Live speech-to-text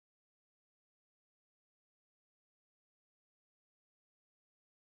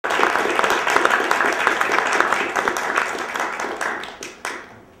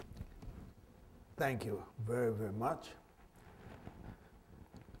Thank you very, very much.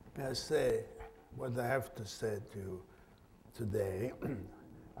 May I say what I have to say to you today,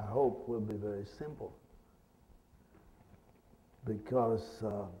 I hope will be very simple, because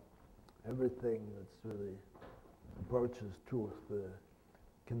everything that's really approaches truth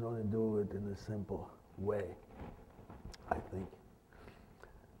can only do it in a simple way, I think.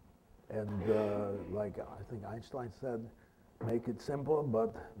 And like I think Einstein said, make it simple,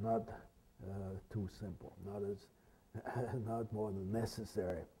 but not too simple, not more than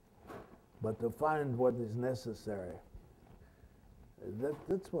necessary, but to find what is necessary.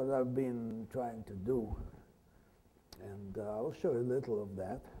 That's what I've been trying to do, and I'll show you a little of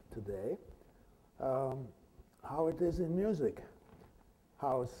that today. How it is in music,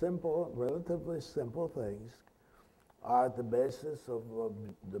 how simple, relatively simple things are at the basis of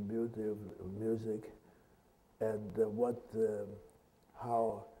the beauty of music, and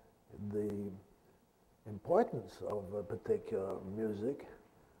how the importance of a particular music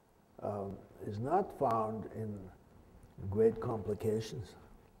is not found in great complications,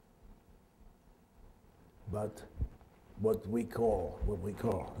 but what we call,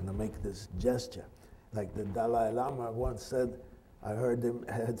 and I make this gesture, like the Dalai Lama once said, I heard him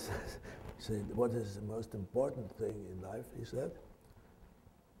say, what is the most important thing in life, he said,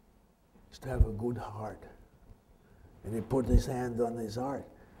 is to have a good heart. And he put his hand on his heart.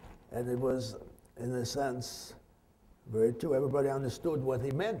 And it was, in a sense, very true. Everybody understood what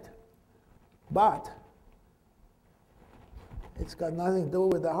he meant. But it's got nothing to do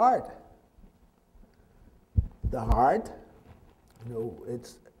with the heart. The heart,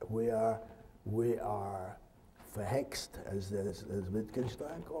 we are verhext, as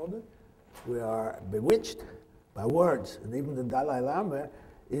Wittgenstein called it. We are bewitched by words. And even the Dalai Lama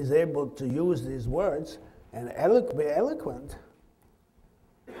is able to use these words and be eloquent,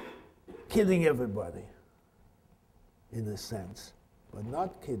 kidding everybody, in a sense, but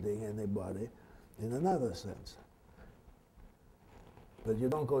not kidding anybody in another sense. But you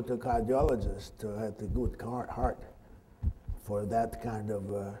don't go to a cardiologist to have a good heart for that kind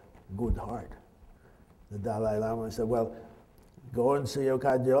of good heart. The Dalai Lama said, well, go and see your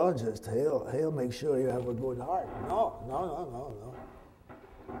cardiologist. He'll make sure you have a good heart. No.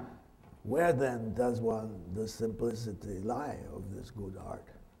 Where then does the simplicity lie of this good heart?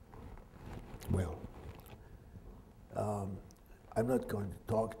 Well, I'm not going to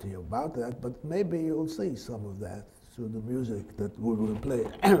talk to you about that, but maybe you'll see some of that through the music that we will play.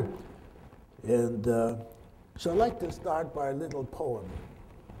 And so I'd like to start by a little poem.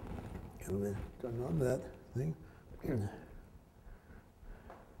 Can we turn on that thing?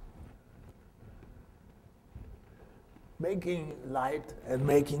 Making light and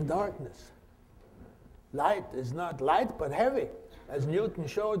making darkness. Light is not light, but heavy, as Newton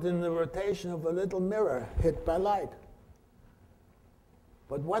showed in the rotation of a little mirror hit by light.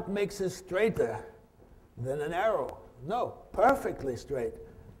 But what makes it straighter than an arrow? No, perfectly straight.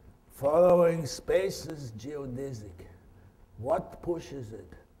 Following space is geodesic. What pushes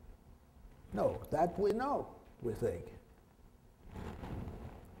it? No, that we know, we think.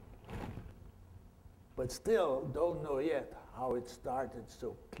 But still don't know yet how it started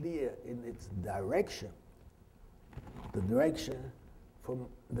so clear in its direction. The direction from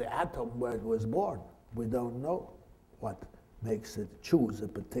the atom where it was born. We don't know what makes it choose a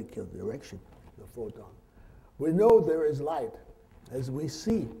particular direction, the photon. We know there is light as we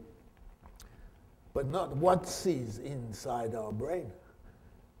see, but not what sees inside our brain,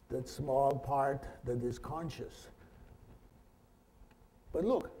 that small part that is conscious. But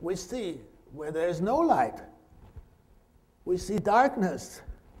look, we see where there is no light. We see darkness.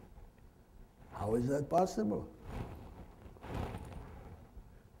 How is that possible?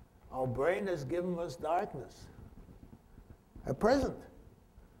 Our brain has given us darkness, a present,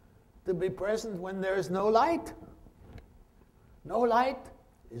 to be present when there is no light. No light,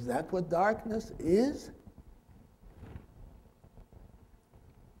 is that what darkness is?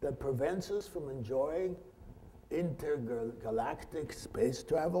 That prevents us from enjoying intergalactic space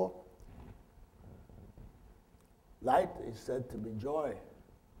travel? Light is said to be joy.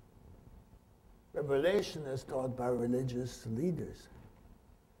 Revelation is taught by religious leaders.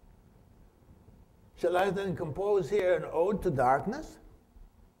 Shall I then compose here an ode to darkness?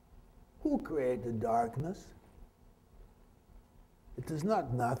 Who created darkness? It is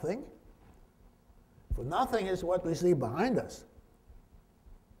not nothing, for nothing is what we see behind us.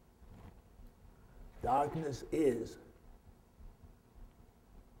 Darkness is.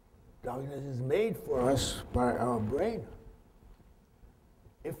 Darkness is made for us by our brain.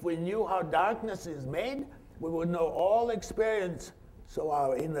 If we knew how darkness is made, we would know all experience, so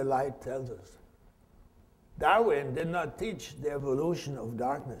our inner light tells us. Darwin did not teach the evolution of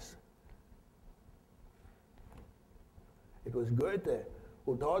darkness. It was Goethe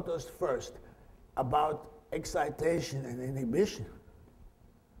who taught us first about excitation and inhibition,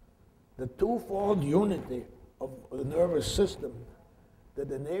 the twofold unity of the nervous system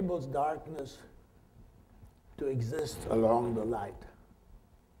that enables darkness to exist along the light.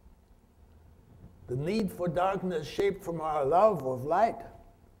 The need for darkness shaped from our love of light.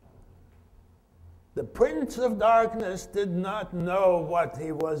 The Prince of Darkness did not know what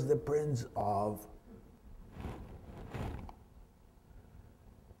he was the Prince of.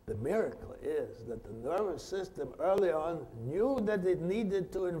 The miracle is that the nervous system early on knew that it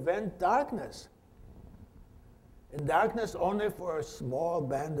needed to invent darkness. And darkness only for a small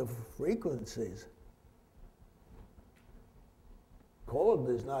band of frequencies. Cold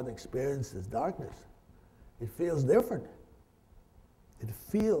is not experienced as darkness. It feels different. It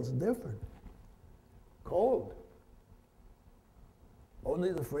feels different. Cold.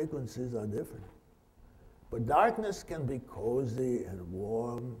 Only the frequencies are different. But darkness can be cozy and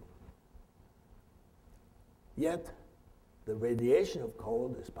warm. Yet, the radiation of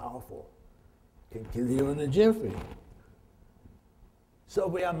cold is powerful. It can kill you in a jiffy. So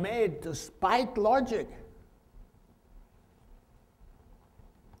we are made to spite logic.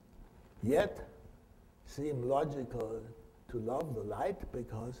 Yet, seem logical to love the light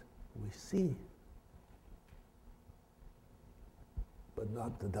because we see. But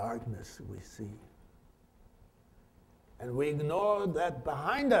not the darkness we see. And we ignore that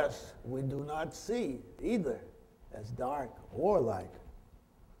behind us we do not see either as dark or light.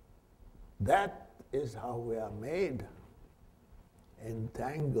 That is how we are made,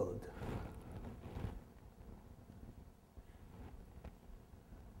 entangled.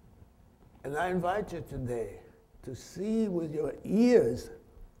 And I invite you today to see with your ears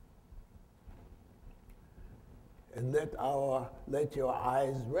and let your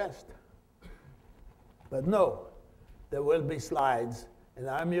eyes rest. But no, there will be slides, and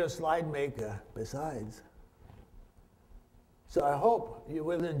I'm your slide maker besides. So I hope you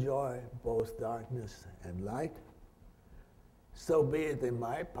will enjoy both darkness and light. So be it in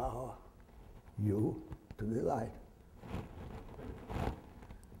my power, you to delight.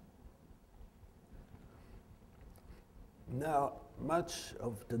 Now, much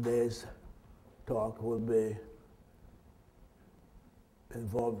of today's talk will be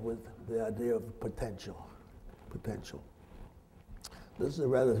involved with the idea of potential. Potential. This is a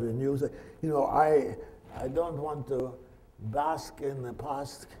relatively new thing. You know, I don't want to bask in the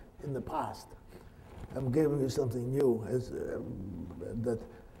past. I'm giving you something new, that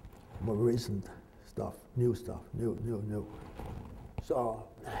more recent stuff, new. So,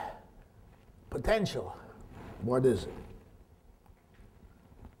 potential. What is it?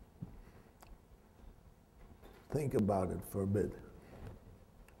 Think about it for a bit.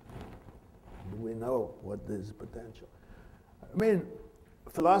 Do we know what is potential? I mean,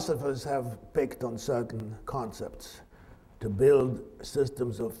 philosophers have picked on certain concepts to build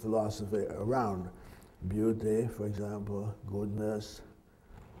systems of philosophy around. Beauty, for example, goodness,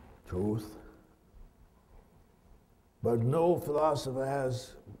 truth. But no philosopher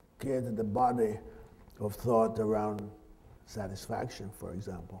has created a body of thought around satisfaction, for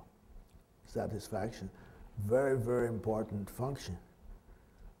example. Satisfaction, very, very important function.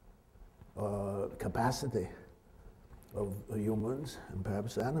 Capacity of humans and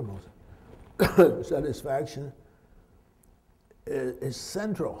perhaps animals. Satisfaction is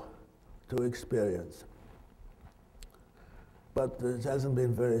central to experience. But it hasn't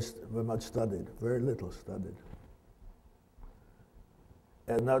been very much studied, very little studied.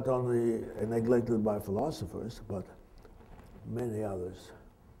 And not only neglected by philosophers, but many others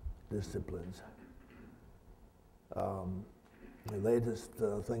disciplines. The latest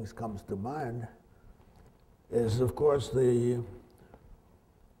things comes to mind is, of course, the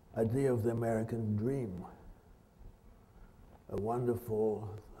idea of the American dream. A wonderful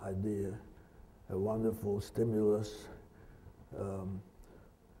idea, a wonderful stimulus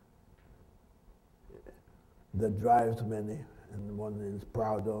that drives many and one is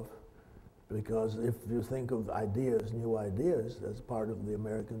proud of, because if you think of ideas, new ideas, as part of the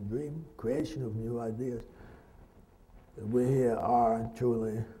American dream, creation of new ideas, we here are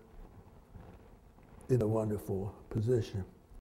truly in a wonderful position.